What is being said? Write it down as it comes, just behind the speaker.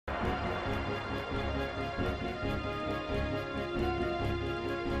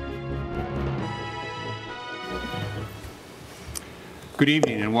Good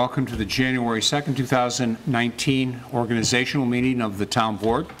evening and welcome to the January 2nd, 2019 organizational meeting of the Town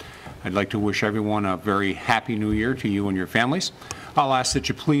Board. I'd like to wish everyone a very happy new year to you and your families. I'll ask that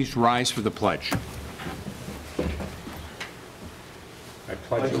you please rise for the pledge. I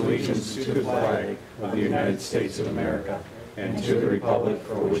pledge allegiance to the flag of the United States of America and to the republic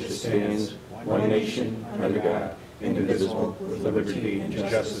for which it stands, one nation, under God, indivisible, with liberty and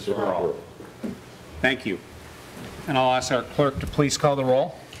justice for all. Thank you. And I'll ask our clerk to please call the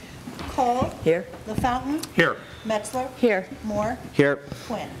roll. Cole. Here. LaFountain. Here. Metzler. Here. Moore. Here.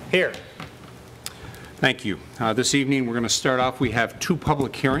 Quinn. Here. Thank you. This evening we're going to start off. We have two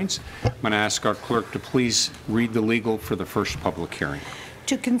public hearings. I'm going to ask our clerk to please read the legal for the first public hearing.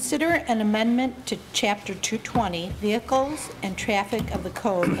 To consider an amendment to Chapter 220, Vehicles and Traffic of the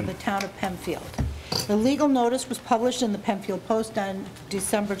Code of the Town of Penfield. The legal notice was published in the Penfield Post on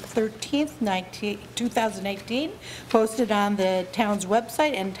December 13th, 2018, posted on the town's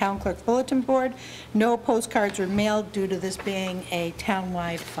website and town clerk bulletin board. No postcards were mailed due to this being a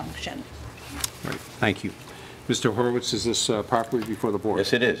town-wide function. Right. Thank you. Mr. Horowitz, is this properly before the board?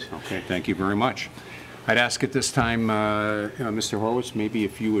 Yes, it is. Okay, thank you very much. I'd ask at this time, Mr. Horowitz, maybe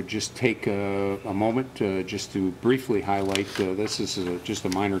if you would just take a moment just to briefly highlight this. This is just a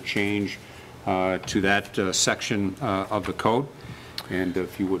minor change to that section of the code, and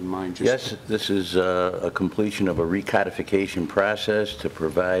if you wouldn't mind just... Yes, this is a completion of a recodification process to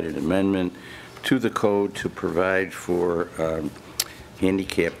provide an amendment to the code to provide for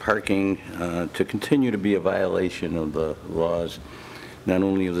handicap parking to continue to be a violation of the laws, not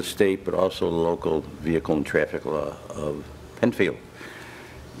only of the state, but also the local vehicle and traffic law of Penfield.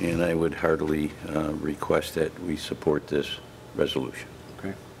 And I would heartily request that we support this resolution.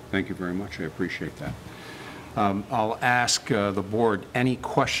 Okay. Thank you very much. I appreciate that. I'll ask the board any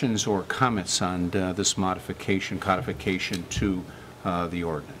questions or comments on this codification to the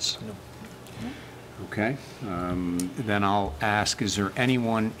ordinance. No. Okay. Then I'll ask, is there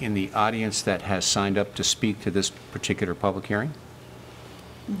anyone in the audience that has signed up to speak to this particular public hearing?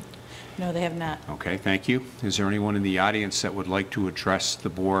 No, they have not. Okay, thank you. Is there anyone in the audience that would like to address the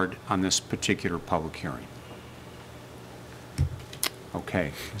board on this particular public hearing?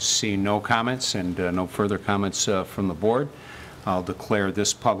 Okay, seeing no comments and no further comments from the board, I'll declare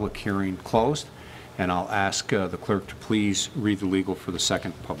this public hearing closed, and I'll ask the clerk to please read the legal for the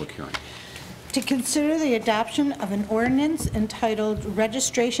second public hearing. To consider the adoption of an ordinance entitled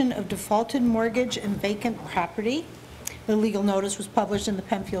Registration of Defaulted Mortgage and Vacant Property. The legal notice was published in the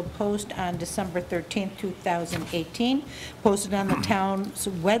Penfield Post on December 13, 2018, posted on the town's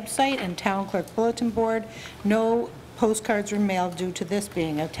website and town clerk bulletin board. No postcards were mailed due to this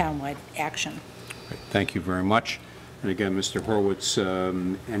being a townwide action. Thank you very much. And again, Mr. Horowitz,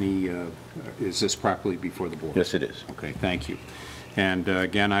 is this properly before the board? Yes, it is. Okay, thank you. And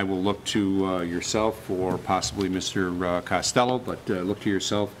again, I will look to yourself or possibly Mr. Costello, but look to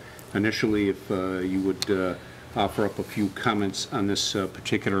yourself initially if you would offer up a few comments on this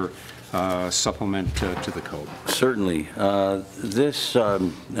particular supplement to the code. Certainly. This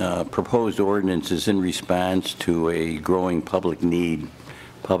proposed ordinance is in response to a growing public need,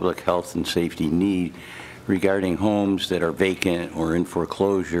 public health and safety need regarding homes that are vacant or in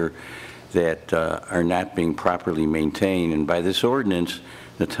foreclosure that are not being properly maintained. And by this ordinance,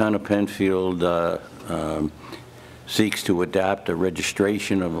 the town of Penfield seeks to adopt a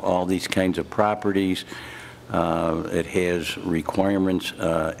registration of all these kinds of properties. It has requirements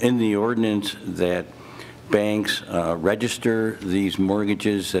in the ordinance that banks register these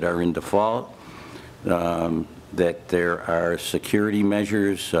mortgages that are in default, that there are security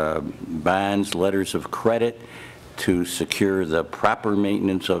measures, bonds, letters of credit to secure the proper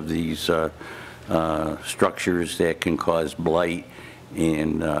maintenance of these structures that can cause blight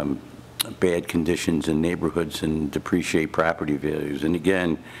and bad conditions in neighborhoods and depreciate property values. And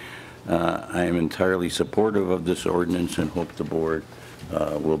again, I am entirely supportive of this ordinance and hope the board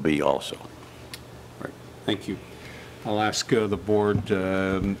will be also. Right. Thank you. I'll ask the board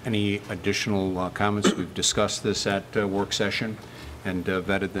any additional comments. We've discussed this at work session and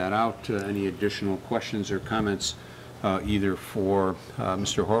vetted that out. Any additional questions or comments either for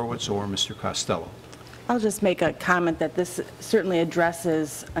Mr. Horowitz or Mr. Costello? I'll just make a comment that this certainly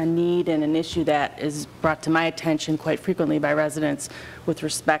addresses a need and an issue that is brought to my attention quite frequently by residents with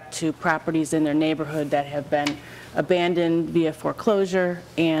respect to properties in their neighborhood that have been abandoned via foreclosure,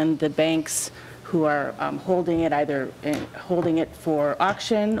 and the banks who are holding it, either holding it for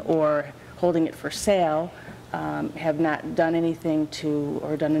auction or holding it for sale, have not done anything to,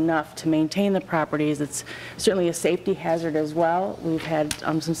 or done enough to maintain the properties. It's certainly a safety hazard as well. We've had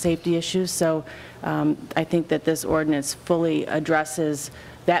some safety issues, so I think that this ordinance fully addresses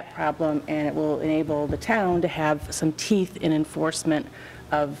that problem, and it will enable the town to have some teeth in enforcement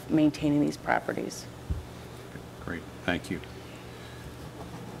of maintaining these properties. Great, thank you.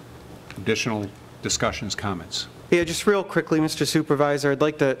 Additional discussions, comments? Yeah, just real quickly, Mr. Supervisor, I'd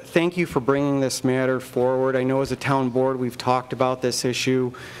like to thank you for bringing this matter forward. I know as a town board, we've talked about this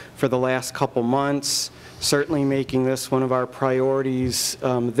issue for the last couple months. Certainly making this one of our priorities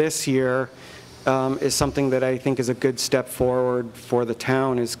this year is something that I think is a good step forward for the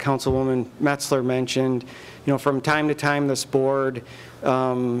town. As Councilwoman Metzler mentioned, you know, from time to time, this board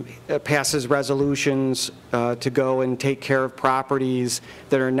passes resolutions to go and take care of properties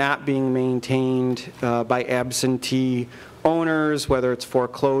that are not being maintained by absentee owners, whether it's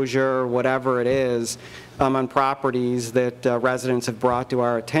foreclosure, whatever it is, on properties that residents have brought to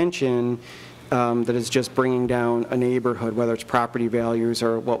our attention that is just bringing down a neighborhood, whether it's property values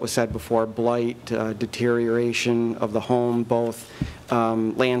or what was said before, blight, deterioration of the home, both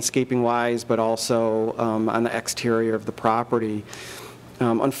landscaping-wise, but also on the exterior of the property.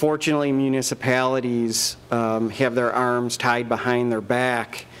 Unfortunately, municipalities have their arms tied behind their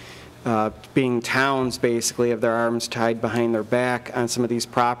back, being towns basically have their arms tied behind their back on some of these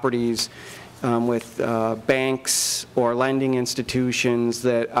properties with banks or lending institutions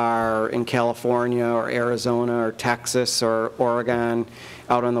that are in California or Arizona or Texas or Oregon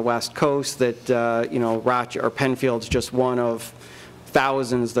out on the West Coast that, you know, or Penfield's just one of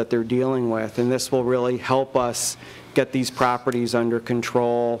thousands that they're dealing with. And this will really help us get these properties under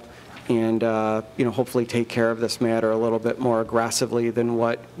control and, you know, hopefully take care of this matter a little bit more aggressively than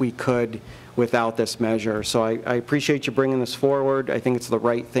what we could without this measure. So I appreciate you bringing this forward. I think it's the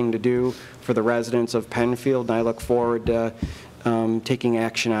right thing to do for the residents of Penfield, and I look forward to taking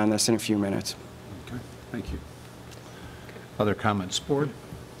action on this in a few minutes. Okay, thank you. Other comments, board?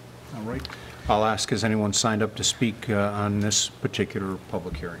 All right. I'll ask, has anyone signed up to speak on this particular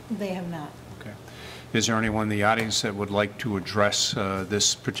public hearing? They have not. Okay. Is there anyone in the audience that would like to address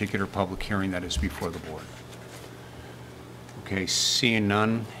this particular public hearing that is before the board? Okay, seeing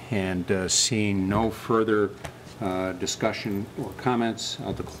none and seeing no further discussion or comments,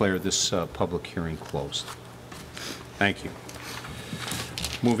 I'll declare this public hearing closed. Thank you.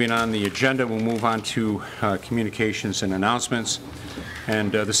 Moving on the agenda, we'll move on to communications and announcements.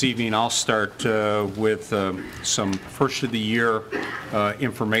 And this evening, I'll start with some first of the year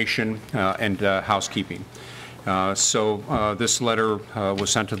information and housekeeping. So this letter was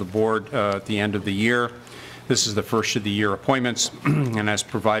sent to the board at the end of the year. This is the first of the year appointments, and as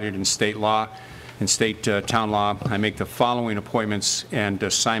provided in state law, in state town law, I make the following appointments and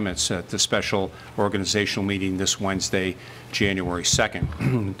assignments at the special organizational meeting this Wednesday, January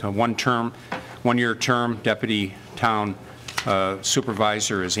 2nd. One-year term, Deputy Town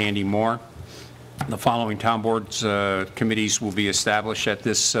Supervisor is Andy Moore. The following town boards committees will be established at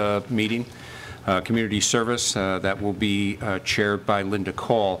this meeting. Community Service, that will be chaired by Linda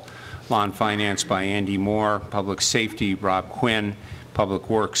Cole. Law and Finance by Andy Moore. Public Safety, Rob Quinn. Public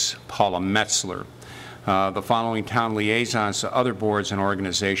Works, Paula Metzler. The following town liaisons to other boards and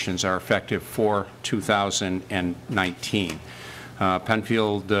organizations are effective for 2019.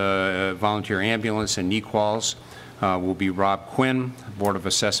 Penfield Volunteer Ambulance and NEQALS will be Rob Quinn. Board of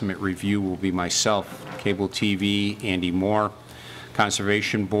Assessment Review will be myself. Cable TV, Andy Moore.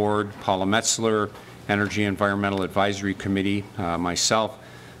 Conservation Board, Paula Metzler. Energy Environmental Advisory Committee, myself.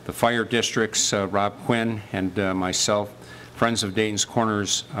 The Fire Districts, Rob Quinn and myself. Friends of Dayton's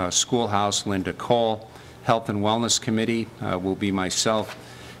Corners Schoolhouse, Linda Cole. Health and Wellness Committee will be myself.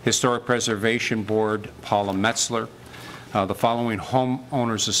 Historic Preservation Board, Paula Metzler. The following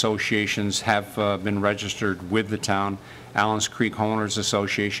homeowners associations have been registered with the town: Allens Creek Homeowners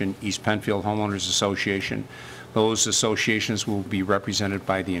Association, East Penfield Homeowners Association. Those associations will be represented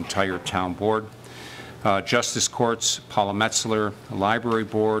by the entire town board. Justice Courts, Paula Metzler. Library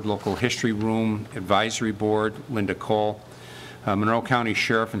Board, Local History Room Advisory Board, Linda Cole. Monroe County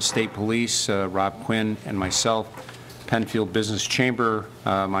Sheriff and State Police, Rob Quinn and myself. Penfield Business Chamber,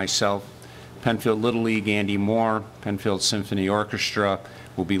 myself. Penfield Little League, Andy Moore. Penfield Symphony Orchestra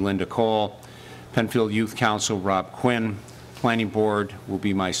will be Linda Cole. Penfield Youth Council, Rob Quinn. Planning Board will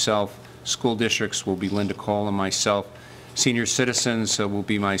be myself. School districts will be Linda Cole and myself. Senior Citizens will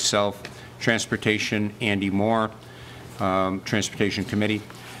be myself. Transportation, Andy Moore. Transportation Committee.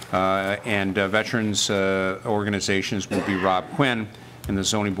 And Veterans organizations will be Rob Quinn, and the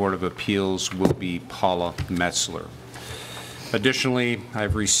Zoning Board of Appeals will be Paula Metzler. Additionally,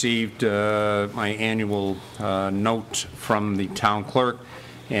 I've received my annual note from the town clerk,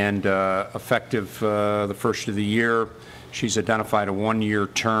 and effective the first of the year, she's identified a one-year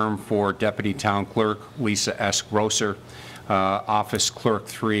term for Deputy Town Clerk Lisa S. Grosser. Office Clerk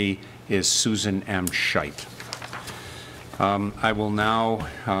 3 is Susan M. Scheit. I will now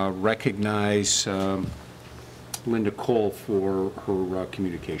recognize Linda Cole for her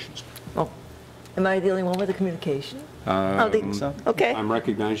communications. Oh, am I the only one with a communication? Okay. I'm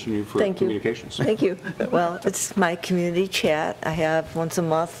recognizing you for Thank you. communications. Thank you. Well, it's my community chat. I have once a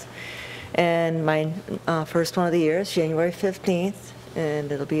month, and my first one of the year is January 15th,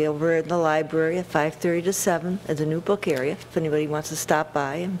 and it'll be over in the library at 5:30 to 7 at the new book area. If anybody wants to stop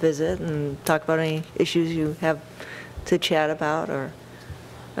by and visit and talk about any issues you have to chat about or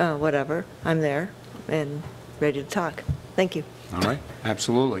whatever, I'm there and ready to talk. Thank you. All right,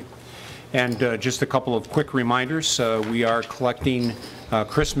 absolutely. And just a couple of quick reminders. We are collecting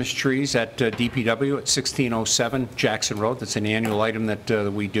Christmas trees at DPW at 1607 Jackson Road. That's an annual item that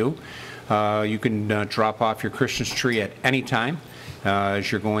we do. You can drop off your Christmas tree at any time.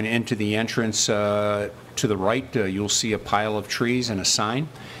 As you're going into the entrance to the right, you'll see a pile of trees and a sign.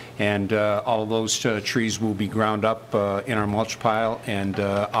 And all of those trees will be ground up in our mulch pile and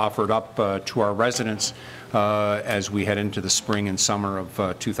offered up to our residents as we head into the spring and summer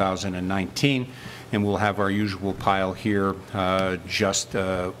of 2019. And we'll have our usual pile here just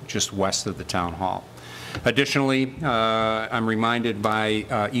west of the town hall. Additionally, I'm reminded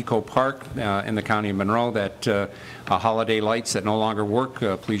by Eco Park in the County of Monroe that holiday lights that no longer work,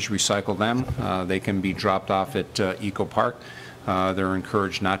 please recycle them. They can be dropped off at Eco Park. They're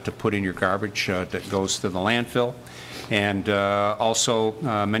encouraged not to put in your garbage that goes to the landfill. And also,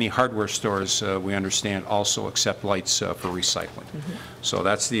 many hardware stores, we understand, also accept lights for recycling. So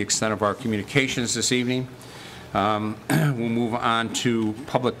that's the extent of our communications this evening. We'll move on to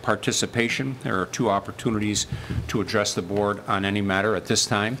public participation. There are two opportunities to address the board on any matter at this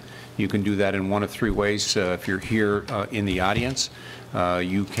time. You can do that in one of three ways. If you're here in the audience,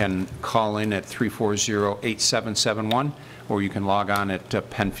 you can call in at 340-8771, or you can log on at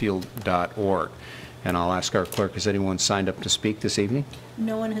penfield.org. And I'll ask our clerk, has anyone signed up to speak this evening?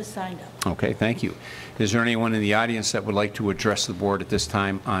 No one has signed up. Okay, thank you. Is there anyone in the audience that would like to address the board at this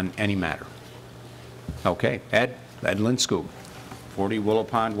time on any matter? Okay, Ed Linscoop, 40 Willow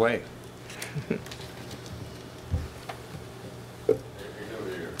Pond Way.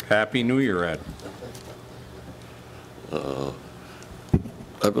 Happy New Year, Ed.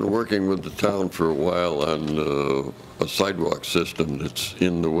 I've been working with the town for a while on a sidewalk system that's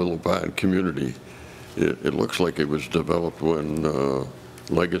in the Willow Pond community. It looks like it was developed when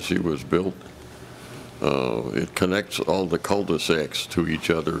Legacy was built. It connects all the cul-de-sacs to each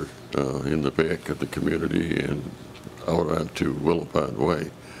other in the back of the community and out onto Willow Pond Way.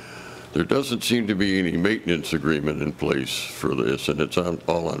 There doesn't seem to be any maintenance agreement in place for this, and it's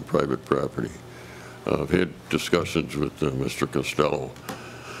all on private property. I've had discussions with Mr. Costello.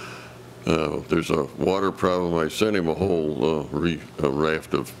 There's a water problem. I sent him a whole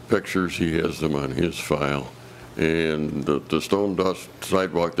raft of pictures. He has them on his file. And the stone dust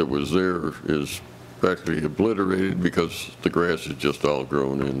sidewalk that was there is practically obliterated because the grass is just all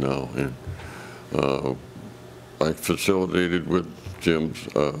grown in now. And I facilitated with Jim's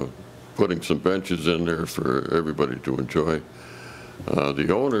putting some benches in there for everybody to enjoy.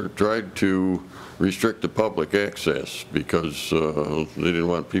 The owner tried to restrict the public access because they didn't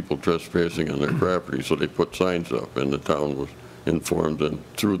want people trespassing on their property, so they put signs up, and the town was informed, and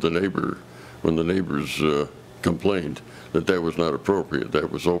through the neighbor, when the neighbors complained, that that was not appropriate. That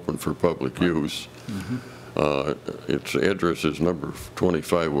was open for public use. Its address is number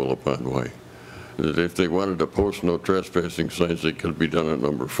 25 Willow Pond Way. If they wanted to post no trespassing signs, they could be done at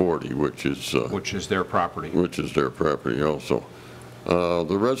number 40, which is their property. Which is their property also.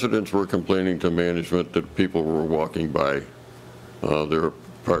 The residents were complaining to management that people were walking by their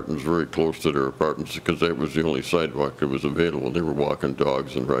apartments very close to their apartments because that was the only sidewalk that was available. They were walking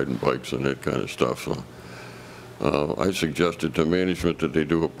dogs and riding bikes and that kind of stuff. So, I suggested to management that they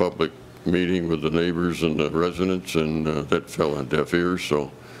do a public meeting with the neighbors and the residents, and that fell on deaf ears.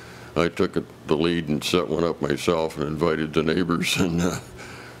 So I took the lead and set one up myself and invited the neighbors and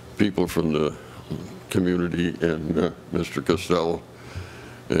people from the community and Mr. Costello.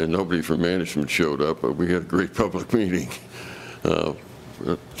 And nobody from management showed up, but we had a great public meeting.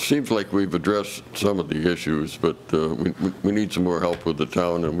 It seems like we've addressed some of the issues, but we need some more help with the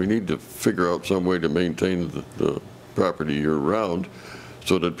town, and we need to figure out some way to maintain the property year-round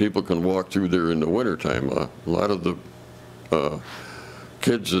so that people can walk through there in the wintertime. A lot of the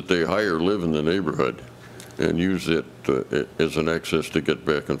kids that they hire live in the neighborhood, and use it as an access to get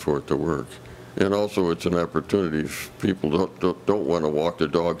back and forth to work. And also, it's an opportunity if people don't want to walk their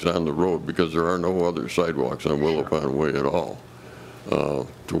dogs on the road, because there are no other sidewalks on Willow Pond Way at all, to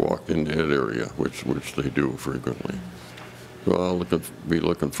walk in that area, which they do frequently. So I'll be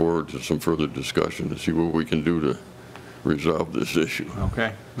looking forward to some further discussion to see what we can do to resolve this issue. Okay,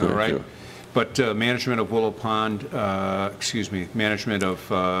 all Thank right. you. But management of Willow Pond, management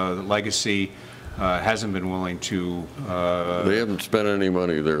of Legacy hasn't been willing to... They haven't spent any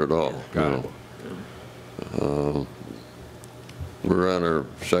money there at all. Got it. We're on our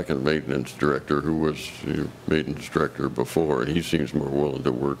second maintenance director, who was the maintenance director before, and he seems more willing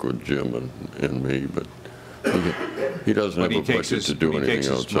to work with Jim and me, but he doesn't have a budget to do anything He takes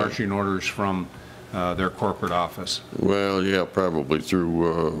his outside. marching orders from their corporate office. Well, yeah, probably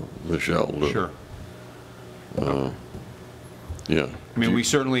through Michelle. Sure. Yeah. I mean, we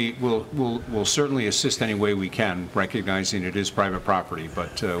certainly will certainly assist any way we can, recognizing it is private property,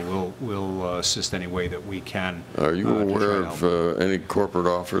 but we'll assist any way that we can. Are you to try aware to help. of any corporate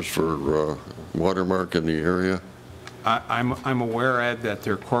offers for Watermark in the area? I'm aware, Ed, that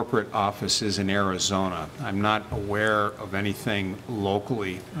their corporate office is in Arizona. I'm not aware of anything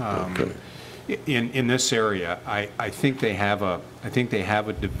locally. Okay. In this area. I think they have a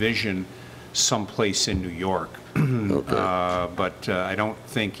division someplace in New York. Okay. But I don't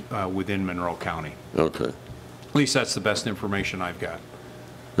think within Monroe County. Okay. At least that's the best information I've got.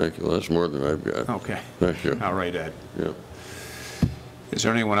 Thank you. That's more than I've got. Okay. Thank you. All right, Ed. Yeah. Is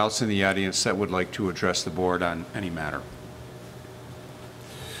there anyone else in the audience that would like to address the board on any matter?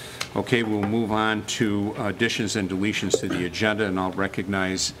 Okay, we'll move on to additions and deletions to the agenda, and I'll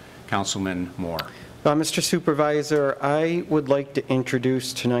recognize Councilman Moore. Mr. Supervisor, I would like to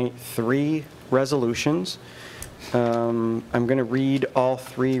introduce tonight 3 resolutions. I'm going to read all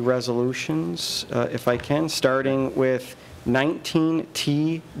 3 resolutions, if I can, starting with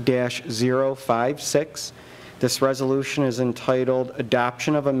 19T-056. This resolution is entitled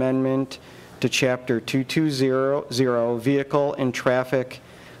Adoption of Amendment to Chapter 2200 Vehicle and Traffic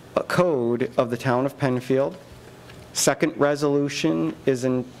Code of the Town of Penfield. Second resolution is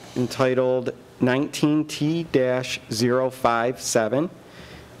entitled 19T-057,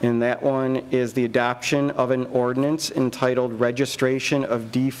 and that one is the adoption of an ordinance entitled Registration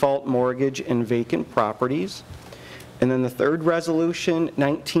of Default Mortgage and Vacant Properties. And then the third resolution,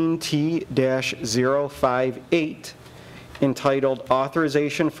 19T-058, entitled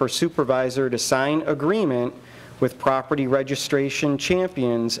Authorization for Supervisor to Sign Agreement with Property Registration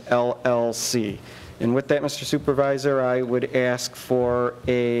Champions, LLC. And with that, Mr. Supervisor, I would ask for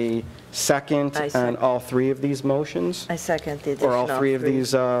a second on all 3 of these motions. I second the addition Or all 3 of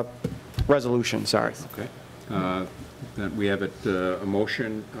these resolutions, sorry. Okay. Then we have a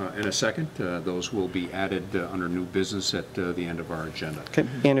motion and a second. Those will be added under new business at the end of our agenda. Okay.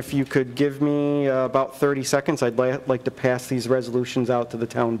 And if you could give me about 30 seconds, I'd like to pass these resolutions out to the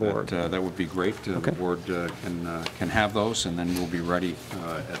town board. That would be great. The board can have those, and then we'll be ready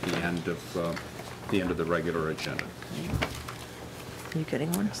at the end of the regular agenda. Are you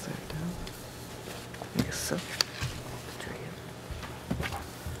getting one? Yes, so.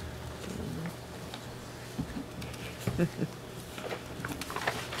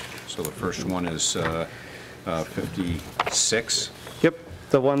 So the first one is 56. Yep,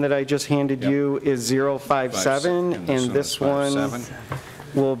 the one that I just handed Yep. you is 057, And and this one 57.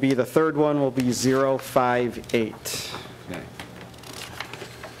 will be, the third one will be 058. Okay.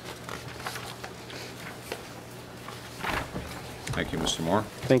 Thank you, Mr. Moore.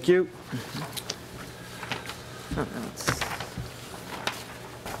 Thank you.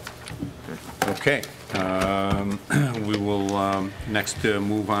 Okay. We will next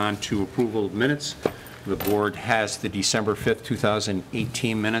move on to approval of minutes. The board has the December 5th,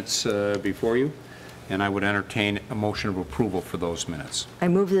 2018 minutes before you, and I would entertain a motion of approval for those minutes. I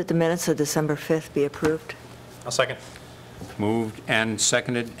move that the minutes of December 5th be approved. I'll second. Moved and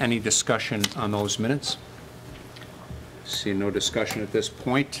seconded. Any discussion on those minutes? See no discussion at this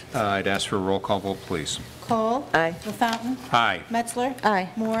point. I'd ask for a roll call vote, please. Cole? Aye. LaFountain? Aye. Metzler? Aye.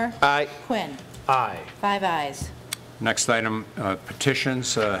 Moore? Aye. Quinn? Aye. 5 ayes. Next item,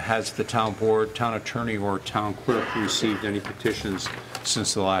 petitions. Has the town board, town attorney, or town clerk received any petitions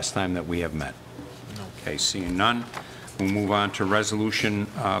since the last time that we have met? Okay, seeing none, we'll move on to resolution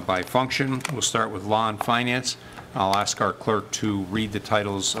by function. We'll start with law and finance. I'll ask our clerk to read the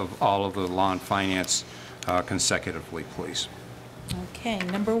titles of all of the law and finance consecutively, please. Okay,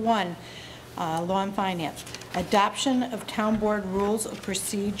 number 1, Law and Finance. Adoption of Town Board Rules of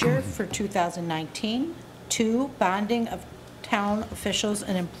Procedure for 2019. 2, Bonding of Town Officials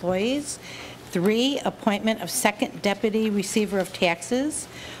and Employees. 3, appointment of second deputy receiver of taxes.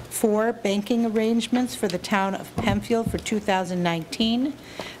 4, banking arrangements for the town of Penfield for 2019.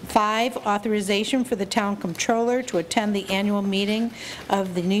 5, authorization for the town comptroller to attend the annual meeting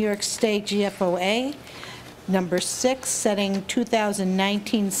of the New York State GFOA. Number 6, setting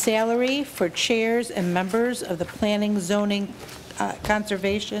 2019 salary for chairs and members of the Planning, Zoning,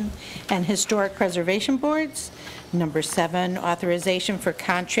 Conservation, and Historic Preservation Boards. Number 7, authorization for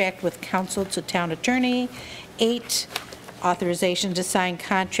contract with counsel to town attorney. 8, authorization to sign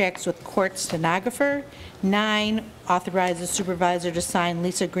contracts with court stenographer. 9, authorize the supervisor to sign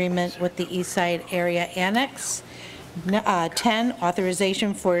lease agreement with the East Side Area Annex. 10,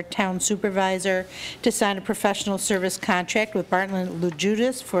 authorization for town supervisor to sign a professional service contract with Bartlett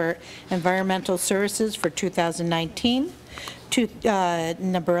Lujudas for environmental services for 2019.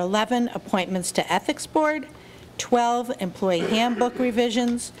 Number 11, appointments to ethics board. 12, employee handbook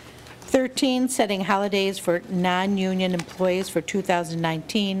revisions. 13, setting holidays for non-union employees for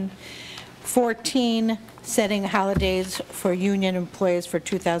 2019. 14, setting holidays for union employees for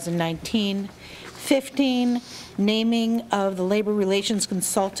 2019. 15, naming of the labor relations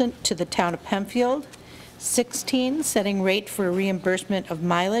consultant to the town of Penfield. 16, setting rate for reimbursement of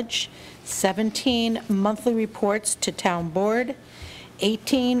mileage. 17, monthly reports to town board.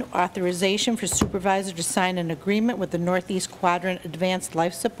 18, authorization for supervisor to sign an agreement with the Northeast Quadrant Advanced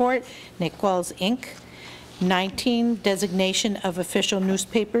Life Support, NICWELS, Inc. 19, designation of official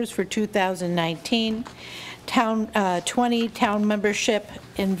newspapers for 2019. 20, town membership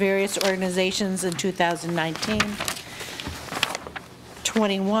in various organizations in 2019.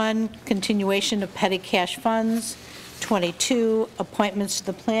 21, continuation of petty cash funds. 22, appointments to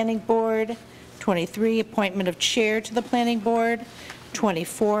the planning board. 23, appointment of chair to the planning board.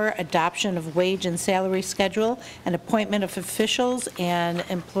 24, adoption of wage and salary schedule and appointment of officials and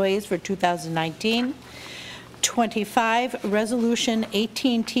employees for 2019. 25, Resolution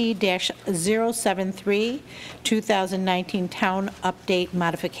 18T-073, 2019 Town Update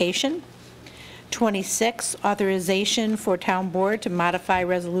Modification. 26, authorization for Town Board to modify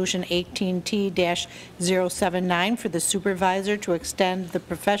Resolution 18T-079 for the supervisor to extend the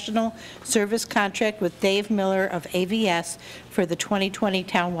professional service contract with Dave Miller of AVS for the 2020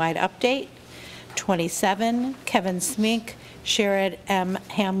 Townwide Update. 27, Kevin Smink, Sherrod M.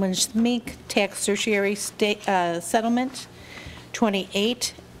 Hamlin Smink, Tax Certiorari Settlement.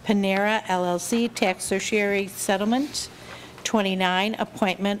 28, Panera LLC, Tax Certiorari Settlement. 29,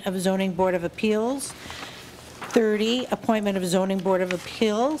 appointment of Zoning Board of Appeals. 30, appointment of Zoning Board of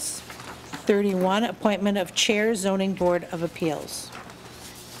Appeals. 31, appointment of Chair, Zoning Board of Appeals.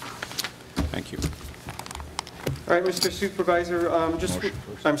 Thank you. All right, Mr. Supervisor,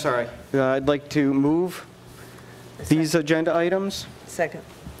 I'm sorry. I'd like to move these agenda items. Second.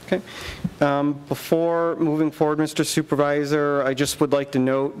 Okay. Before moving forward, Mr. Supervisor, I just would like to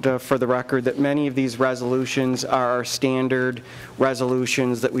note for the record that many of these resolutions are our standard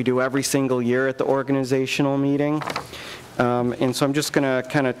resolutions that we do every single year at the organizational meeting. And so I'm just going to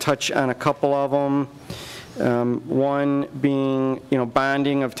kind of touch on a couple of them. One being,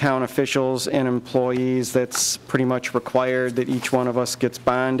 bonding of town officials and employees. That's pretty much required that each one of us gets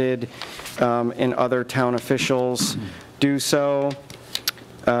bonded, and other town officials do so.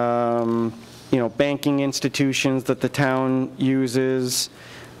 Banking institutions that the town uses,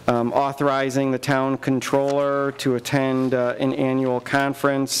 authorizing the town controller to attend an annual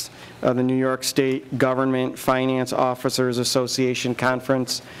conference, the New York State Government Finance Officers Association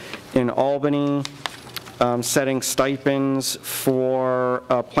Conference in Albany, setting stipends for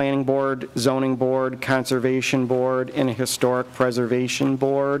a planning board, zoning board, conservation board, and a historic preservation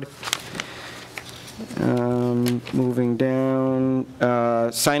board. Moving down,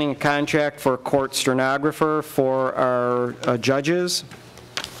 signing a contract for a court stenographer for our judges.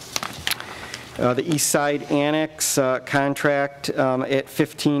 The East Side Annex contract at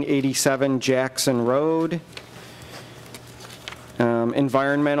 1587 Jackson Road.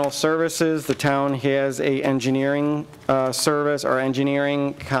 Environmental services, the town has a engineering service or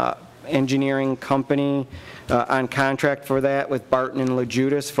engineering company on contract for that with Barton and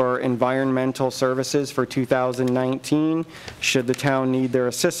Lujudas for environmental services for 2019, should the town need their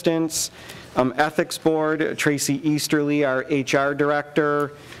assistance. Ethics Board, Tracy Easterly, our HR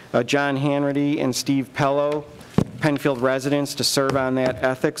Director, John Hanratty and Steve Pello, Penfield residents, to serve on that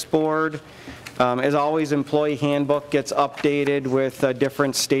Ethics Board. As always, employee handbook gets updated with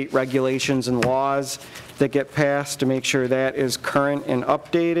different state regulations and laws that get passed to make sure that is current and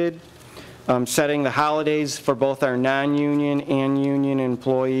updated. Setting the holidays for both our non-union and union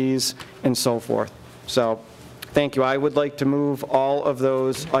employees and so forth. So, thank you. I would like to move all of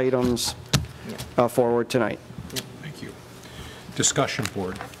those items forward tonight. Thank you. Discussion,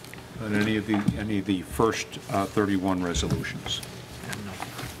 board, on any of the first 31 resolutions?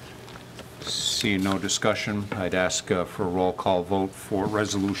 Seeing no discussion, I'd ask for a roll call vote for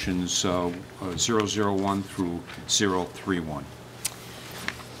resolutions 001 through 031.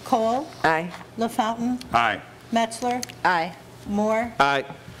 Cole? Aye. LaFountain? Aye. Metzler? Aye. Moore? Aye.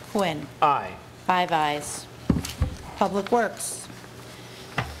 Quinn. Aye. 5 ayes. Public Works.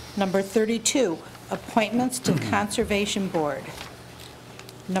 Number 32, appointments to Conservation Board.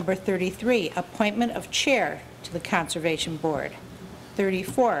 Number 33, appointment of chair to the Conservation Board.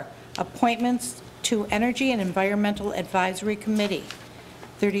 34, appointments to Energy and Environmental Advisory Committee.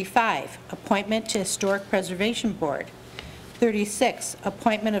 35, appointment to Historic Preservation Board. 36,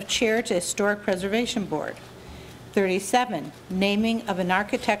 appointment of chair to Historic Preservation Board. 37, naming of an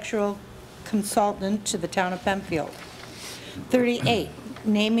architectural consultant to the town of Penfield. 38,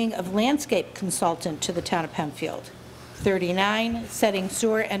 naming of landscape consultant to the town of Penfield. 39, setting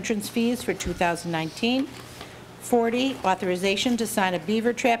sewer entrance fees for 2019. 40, authorization to sign a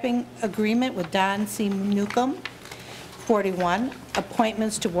beaver trapping agreement with Don C. Newcomb. 41,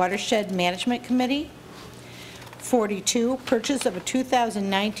 appointments to Watershed Management Committee. 42, purchase of a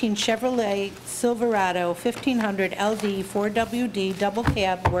 2019 Chevrolet Silverado 1500 LD 4WD double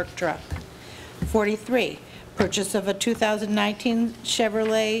cab work truck. 43, purchase of a 2019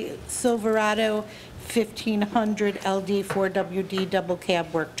 Chevrolet Silverado 1500 LD 4WD double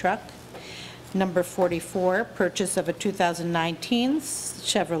cab work truck. Number 44, purchase of a 2019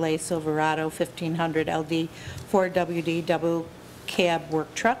 Chevrolet Silverado 1500 LD 4WD double cab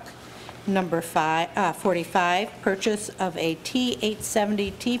work truck. Number 45, purchase of a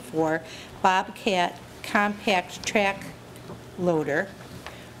T870 T4 Bobcat compact track loader.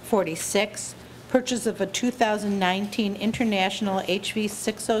 46, purchase of a 2019 International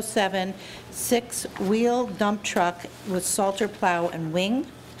HV607 six-wheel dump truck with Salter plow and wing.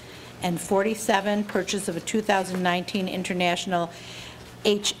 And 47, purchase of a 2019 International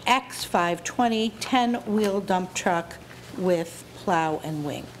HX520 10-wheel dump truck with plow and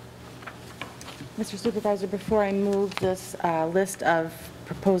wing. Mr. Supervisor, before I move this list of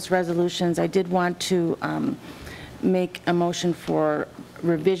proposed resolutions, I did want to make a motion for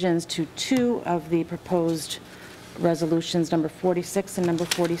revisions to 2 of the proposed resolutions, number 46 and number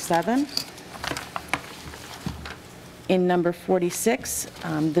 47. In number 46,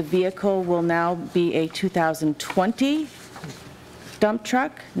 the vehicle will now be a 2020 dump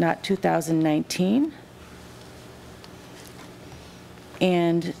truck, not 2019.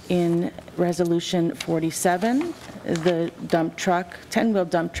 And in Resolution 47, the dump truck, 10-wheel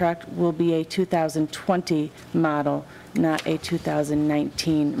dump truck, will be a 2020 model, not a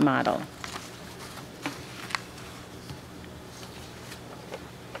 2019 model.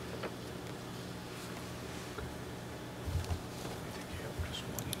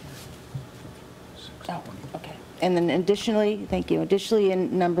 Oh, okay. And then additionally, thank you, additionally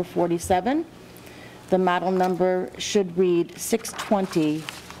in number 47, the model number should read 620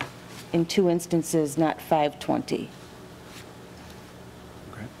 in 2 instances, not 520.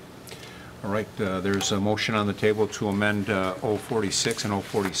 Okay. All right, there's a motion on the table to amend 046 and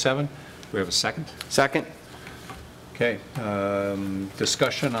 047. Do we have a second? Second. Okay.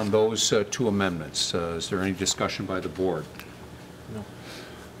 Discussion on those 2 amendments. Is there any discussion by the board? No.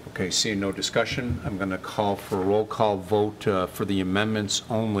 Okay, seeing no discussion, I'm going to call for a roll call vote for the amendments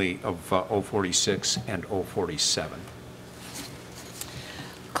only of 046 and 047.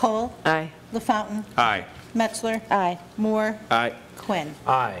 Cole? Aye. LaFountain? Aye. Metzler? Aye. Moore? Aye. Quinn.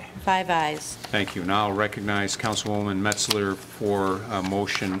 Aye. 5 ayes. Thank you. Now I'll recognize Councilwoman Metzler for a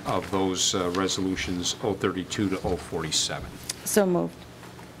motion of those resolutions 032 to 047. So moved.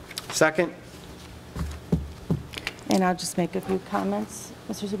 Second. And I'll just make a few comments,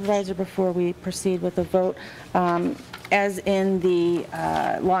 Mr. Supervisor, before we proceed with the vote. As in the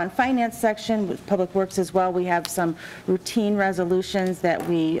Law and Finance section, with Public Works as well, we have some routine resolutions that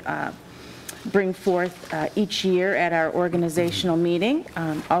we bring forth each year at our organizational meeting.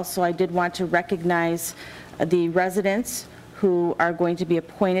 Also, I did want to recognize the residents who are going to be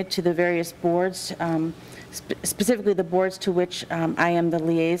appointed to the various boards, specifically the boards to which I am the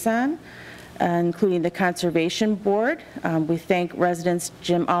liaison, including the Conservation Board. We thank residents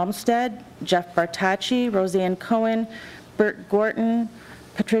Jim Almstead, Jeff Bartacci, Roseanne Cohen, Bert Gorton,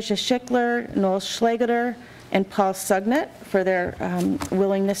 Patricia Schickler, Noel Schlageter, and Paul Sugnet for their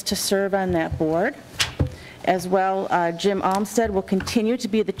willingness to serve on that board. As well, Jim Almstead will continue to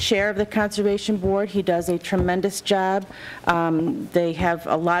be the chair of the Conservation Board. He does a tremendous job. They have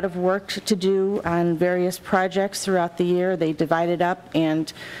a lot of work to do on various projects throughout the year. They divide it up,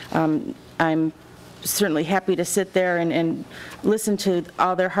 and I'm certainly happy to sit there and listen to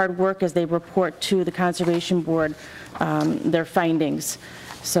all their hard work as they report to the Conservation Board their findings.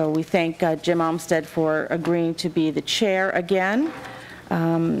 So we thank Jim Olmsted for agreeing to be the chair again.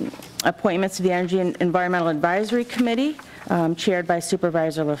 Appointments to the Energy and Environmental Advisory Committee, chaired by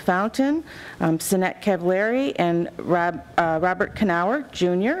Supervisor LaFountain, Sinette Cavallari, and Robert Knauer,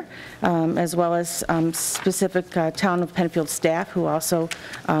 Jr., as well as specific Town of Penfield staff who also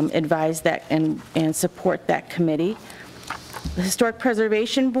advise that and support that committee. The Historic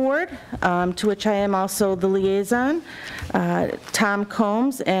Preservation Board, to which I am also the liaison, Tom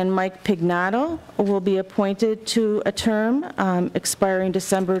Combs and Mike Pignato will be appointed to a term expiring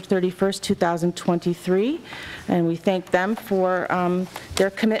December 31st, 2023. And we thank them for their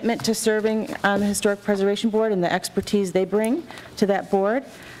commitment to serving on the Historic Preservation Board and the expertise they bring to that board.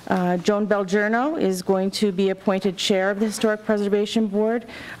 Joan Belgiorno is going to be appointed chair of the Historic Preservation Board.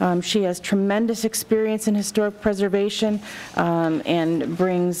 She has tremendous experience in historic preservation and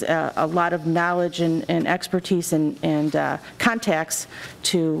brings a lot of knowledge and expertise and contacts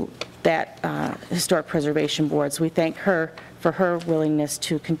to that Historic Preservation Board. So we thank her for her willingness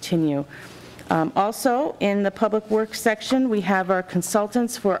to continue. Also, in the Public Works section, we have our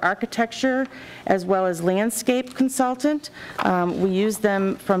consultants for architecture as well as landscape consultant. We use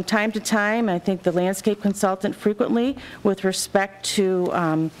them from time to time. I think the landscape consultant frequently with respect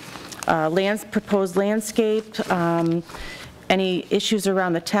to proposed landscape, any issues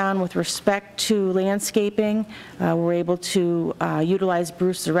around the town with respect to landscaping. We're able to utilize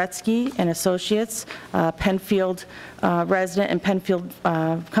Bruce Zaretsky and Associates, Penfield resident and Penfield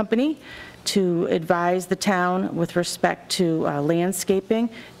company, to advise the town with respect to landscaping.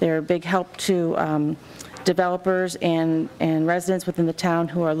 They're a big help to developers and residents within the town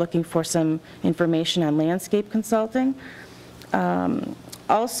who are looking for some information on landscape consulting.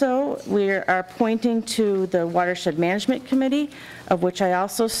 Also, we are pointing to the Watershed Management Committee, of which I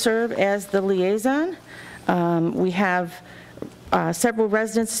also serve as the liaison. We have several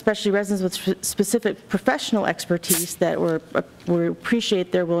residents, especially residents with specific professional expertise that we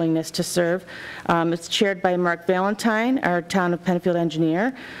appreciate their willingness to serve. It's chaired by Mark Valentine, our Town of Penfield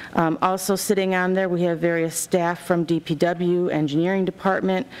engineer. Also sitting on there, we have various staff from DPW, Engineering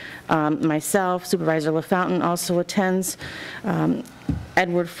Department, myself, Supervisor LaFountain also attends.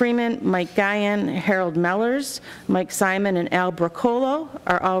 Edward Freeman, Mike Guyan, Harold Mellers, Mike Simon, and Al Bracolo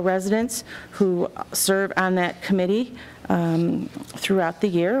are all residents who serve on that committee throughout the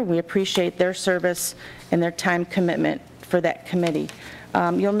year. We appreciate their service and their time commitment for that committee.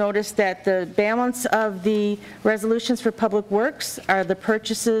 You'll notice that the balance of the resolutions for Public Works are the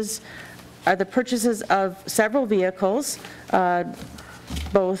purchases of several vehicles,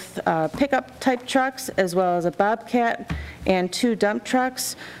 both pickup type trucks as well as a Bobcat and 2 dump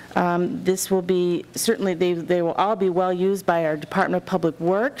trucks. This will be, certainly they will all be well used by our Department of Public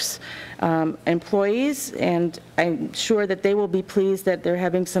Works employees, and I'm sure that they will be pleased that they're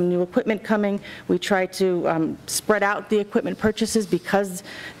having some new equipment coming. We try to spread out the equipment purchases because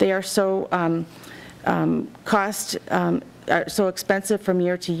they are so so expensive from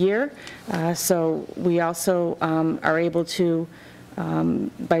year to year. So we also are able to,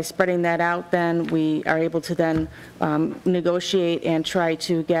 by spreading that out, then we are able to then negotiate and try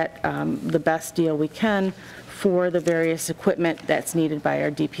to get the best deal we can for the various equipment that's needed by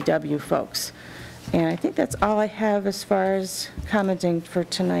our DPW folks. And I think that's all I have as far as commenting for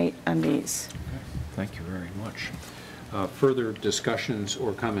tonight on these. Thank you very much. Further discussions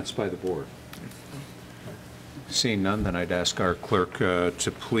or comments by the board? Seeing none, then I'd ask our clerk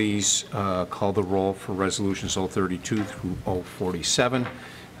to please call the roll for resolutions 032 through 047.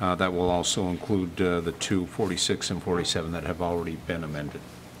 That will also include the 246 and 47 that have already been amended.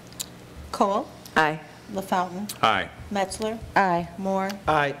 Cole? Aye. LaFountain? Aye. Metzler? Aye. Moore?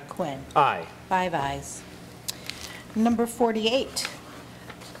 Aye. Quinn? Aye. 5 ayes. Number 48,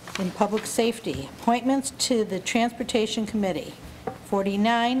 in Public Safety, appointments to the Transportation Committee.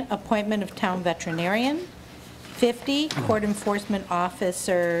 49, appointment of Town Veterinarian. 50, Court Enforcement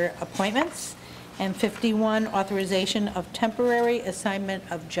Officer appointments. And 51, authorization of temporary assignment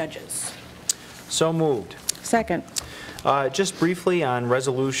of judges. So moved. Second. Just briefly on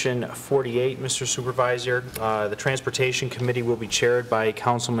Resolution 48, Mr. Supervisor, the Transportation Committee will be chaired by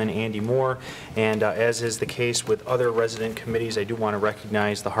Councilman Andy Moore, and as is the case with other resident committees, I do want to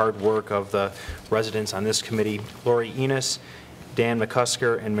recognize the hard work of the residents on this committee, Lori Enos, Dan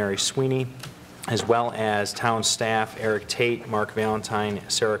McCusker, and Mary Sweeney, as well as town staff Eric Tate, Mark Valentine,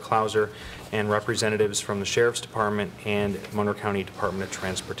 Sarah Klauser, and representatives from the Sheriff's Department and Monroe County Department of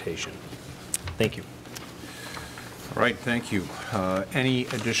Transportation. Thank you. All right, thank you. Any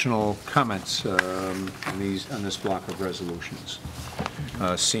additional comments on this block of resolutions?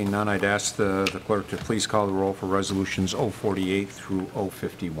 Seeing none, I'd ask the clerk to please call the roll for resolutions 048 through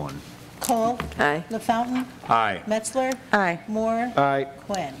 051. Cole. Aye. LaFountain. Aye. Metzler. Aye. Moore. Aye.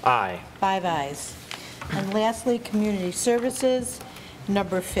 Quinn. Aye. 5 ayes. And lastly, Community Services,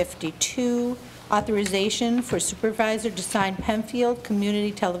 number 52, authorization for supervisor to sign Penfield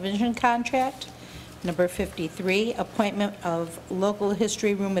Community Television contract. Number 53, appointment of Local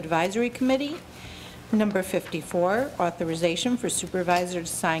History Room Advisory Committee. Number 54, authorization for supervisor to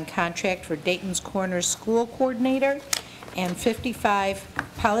sign contract for Dayton's Corners School Coordinator. And 55,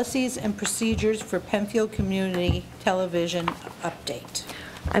 policies and procedures for Penfield Community Television update.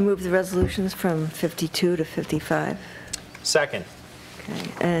 I move the resolutions from 52 to 55. Second. Okay,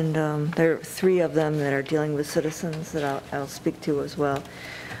 and there are 3 of them that are dealing with citizens that I'll speak to as well.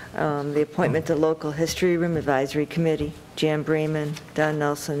 The appointment to Local History Room Advisory Committee, Jan Bremen, Don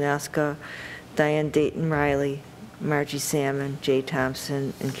Nelson Nasca, Diane Dayton Riley, Margie Salmon, Jay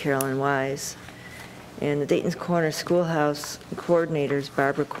Thompson, and Carolyn Wise. And the Dayton's Corner Schoolhouse coordinators,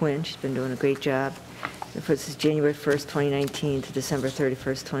 Barbara Quinn, she's been doing a great job. This is January 1st, 2019 to December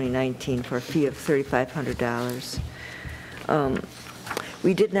 31st, 2019 for a fee of $3,500.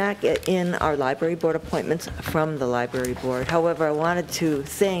 We did not get in our library board appointments from the library board. However, I wanted to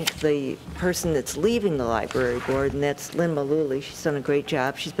thank the person that's leaving the library board, and that's Lynn Malooly. She's done a great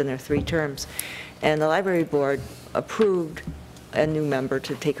job. She's been there 3 terms. And the library board approved a new member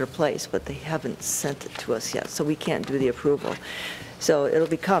to take her place, but they haven't sent it to us yet, so we can't do the approval. So it'll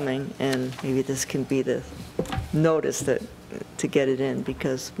be coming, and maybe this can be the notice to get it in,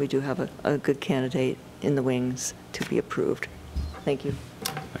 because we do have a good candidate in the wings to be approved. Thank you.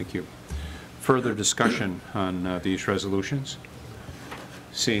 Thank you. Further discussion on these resolutions?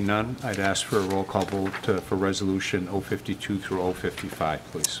 Seeing none, I'd ask for a roll call vote for resolution 052 through 055,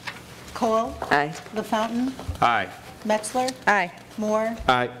 please. Cole. Aye. LaFountain. Aye. Metzler. Aye. Moore.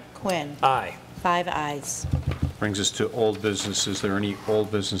 Aye. Quinn. Aye. 5 ayes. Brings us to old business. Is there any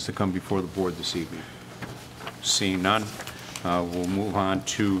old business to come before the board this evening? Seeing none, we'll move on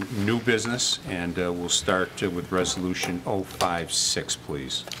to new business, and we'll start with resolution 056,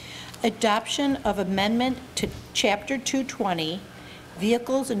 please. Adoption of amendment to Chapter 220,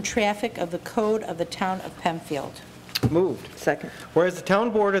 Vehicles and Traffic of the Code of the Town of Penfield. Moved. Second. Whereas the Town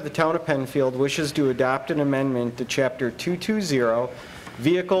Board of the Town of Penfield wishes to adopt an amendment to Chapter 220,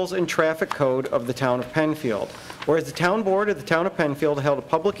 Vehicles and Traffic Code of the Town of Penfield. Whereas the Town Board of the Town of Penfield held a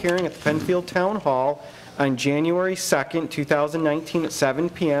public hearing at the Penfield Town Hall on January 2nd, 2019 at 7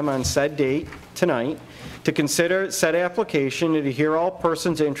 p.m. on said date, tonight, to consider said application and to hear all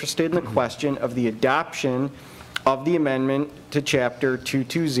persons interested in the question of the adoption of the amendment to Chapter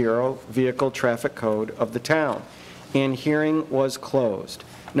 220, Vehicle Traffic Code of the Town. And hearing was closed.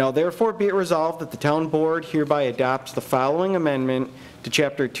 Now therefore be it resolved that the Town Board hereby adopts the following amendment to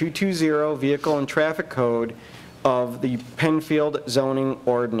Chapter 220, Vehicle and Traffic Code of the Penfield Zoning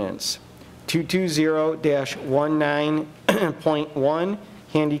Ordinance. 220-19.1,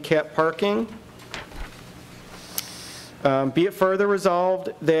 handicap parking. Be it further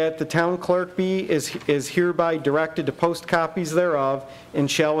resolved that the town clerk is hereby directed to post copies thereof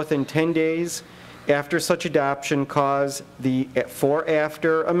and shall within 10 days after such adoption cause the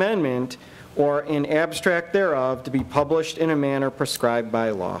after amendment or an abstract thereof to be published in a manner prescribed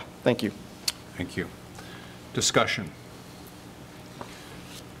by law. Thank you. Thank you. Discussion.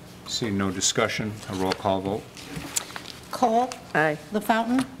 Seeing no discussion, a roll call vote. Cole. Aye.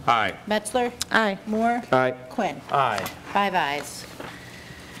 LaFountain. Aye. Metzler. Aye. Moore. Aye. Quinn. Aye. 5 ayes.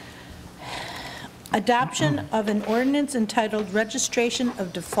 Adoption of an ordinance entitled Registration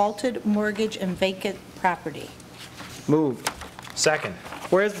of Defaulted Mortgage and Vacant Property. Moved. Second.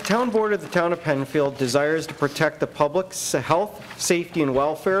 Whereas the Town Board of the Town of Penfield desires to protect the public's health, safety, and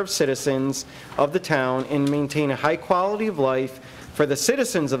welfare of citizens of the town and maintain a high quality of life for the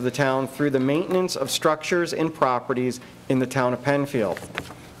citizens of the town through the maintenance of structures and properties in the Town of Penfield.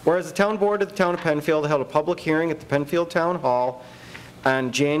 Whereas the Town Board of the Town of Penfield held a public hearing at the Penfield Town Hall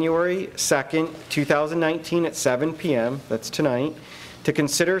on January 2nd, 2019 at 7 p.m., that's tonight, to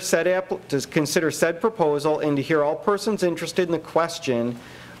consider said proposal and to hear all persons interested in the question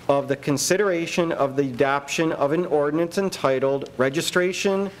of the consideration of the adoption of an ordinance entitled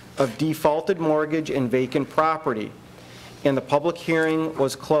Registration of Defaulted Mortgage and Vacant Property. And the public hearing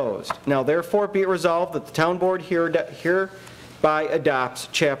was closed. Now therefore be it resolved that the Town Board hereby adopts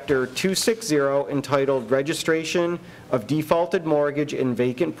Chapter 260 entitled Registration of Defaulted Mortgage and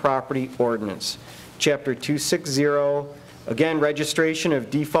Vacant Property Ordinance. Chapter 260, again, registration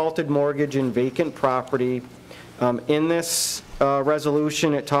of defaulted mortgage and vacant property. In this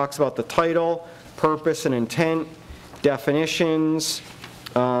resolution, it talks about the title, purpose and intent, definitions,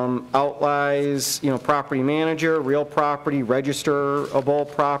 outlines, property manager, real property,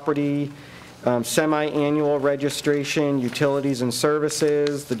 registerable property, semi-annual registration, utilities and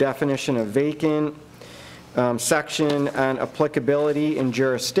services, the definition of vacant, section on applicability and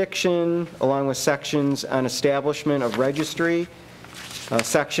jurisdiction, along with sections on establishment of registry,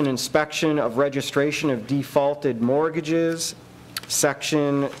 section inspection of registration of defaulted mortgages,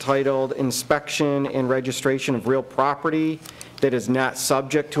 section titled inspection and registration of real property that is not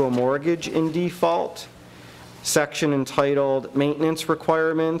subject to a mortgage in default, section entitled maintenance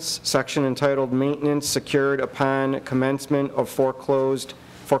requirements, section entitled maintenance secured upon commencement of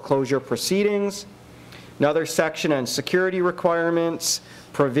foreclosure proceedings, another section on security requirements,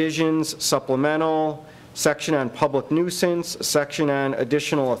 provisions, supplemental, section on public nuisance, section on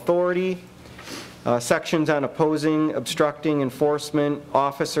additional authority, sections on opposing, obstructing enforcement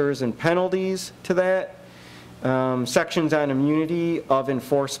officers and penalties to that, sections on immunity of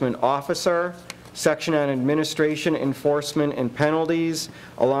enforcement officer, section on administration, enforcement, and penalties,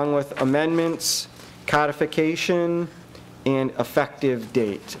 along with amendments, codification, and effective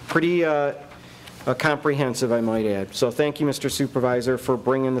date. Pretty comprehensive, I might add. So thank you, Mr. Supervisor, for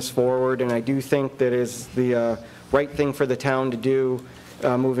bringing this forward, and I do think that is the right thing for the town to do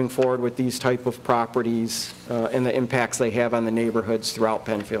moving forward with these type of properties and the impacts they have on the neighborhoods throughout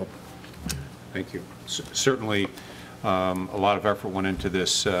Penfield. Thank you. Certainly, a lot of effort went into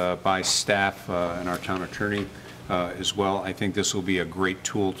this by staff and our town attorney as well. I think this will be a great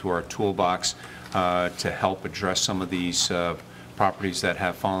tool to our toolbox to help address some of these properties that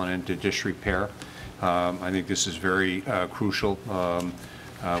have fallen into disrepair. I think this is very crucial.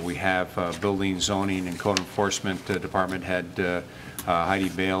 We have building, zoning, and code enforcement department head Heidi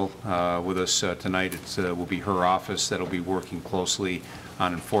Bale with us tonight. It will be her office that will be working closely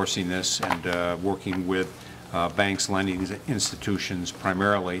on enforcing this and working with banks, lending institutions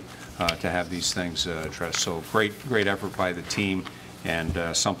primarily to have these things addressed. So great effort by the team,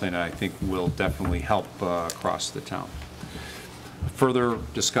 and something that I think will definitely help across the town. Further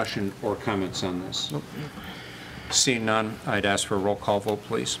discussion or comments on this? Nope. Seeing none, I'd ask for a roll call vote,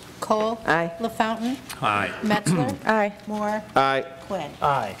 please. Cole? Aye. LaFountain? Aye. Metzler? Aye. Moore? Aye. Quinn?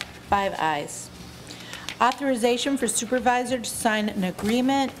 Aye. 5 ayes. Authorization for supervisor to sign an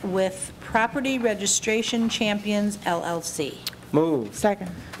agreement with Property Registration Champions, LLC. Move.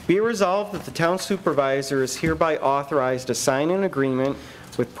 Second. Be it resolved that the town supervisor is hereby authorized to sign an agreement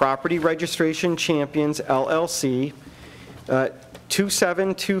with Property Registration Champions, LLC,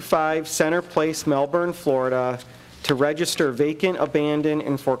 2725 Center Place, Melbourne, Florida, to register vacant, abandoned,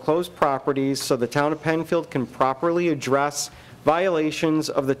 and foreclosed properties so the town of Penfield can properly address violations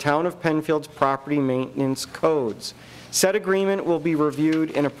of the town of Penfield's property maintenance codes. Said agreement will be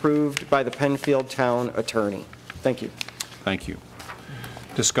reviewed and approved by the Penfield town attorney. Thank you. Thank you.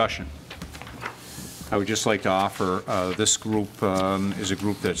 Discussion. I would just like to offer this group is a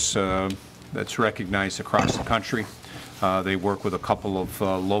group that's recognized across the country. They work with a couple of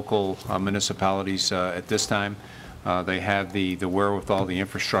local municipalities at this time. They have the wherewithal, the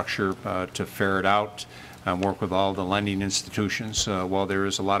infrastructure to ferret out and work with all the lending institutions. While there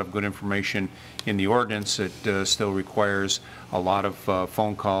is a lot of good information in the ordinance, it still requires a lot of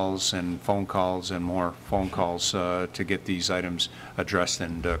phone calls and more phone calls to get these items addressed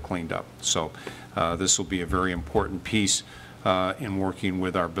and cleaned up. So this will be a very important piece in working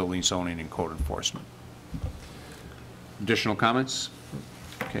with our building, zoning, and code enforcement. Additional comments?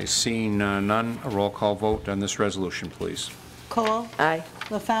 Okay, seeing none, a roll call vote on this resolution, please. Cole? Aye.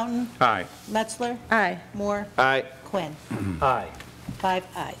 LaFountain? Aye. Metzler? Aye. Moore? Aye. Quinn? Aye. 5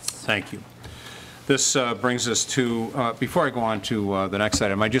 ayes. Thank you. This brings us to, before I go on to the next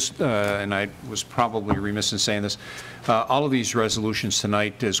item, I just, and I was probably remiss in saying this, all of these resolutions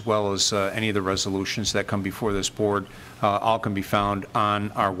tonight, as well as any of the resolutions that come before this board, all can be found on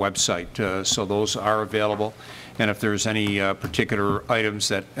our website. So those are available. And if there's any particular items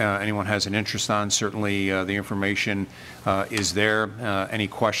that anyone has an interest on, certainly the information is there. Any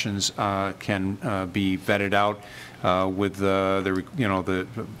questions can be vetted out with the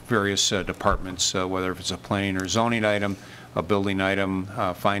various departments, whether if it's a planning or zoning item, a building item,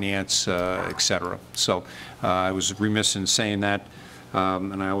 finance, etc. So I was remiss in saying that,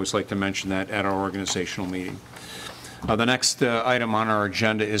 and I always like to mention that at our organizational meeting. The next item on our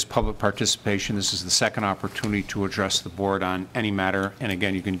agenda is public participation. This is the second opportunity to address the board on any matter, and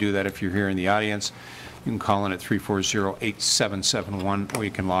again, you can do that if you're here in the audience. You can call in at 340-8771, or you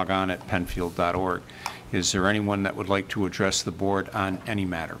can log on at penfield.org. Is there anyone that would like to address the board on any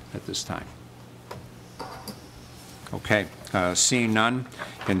matter at this time? Okay, seeing none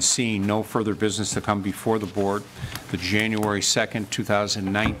and seeing no further business to come before the board, the January 2nd,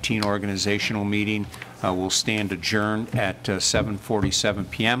 2019 organizational meeting will stand adjourned at 7:47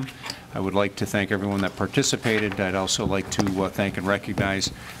 p.m. I would like to thank everyone that participated. I'd also like to thank and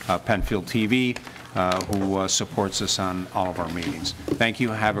recognize Penfield TV, who supports us on all of our meetings. Thank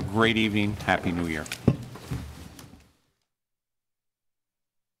you. Have a great evening. Happy New Year.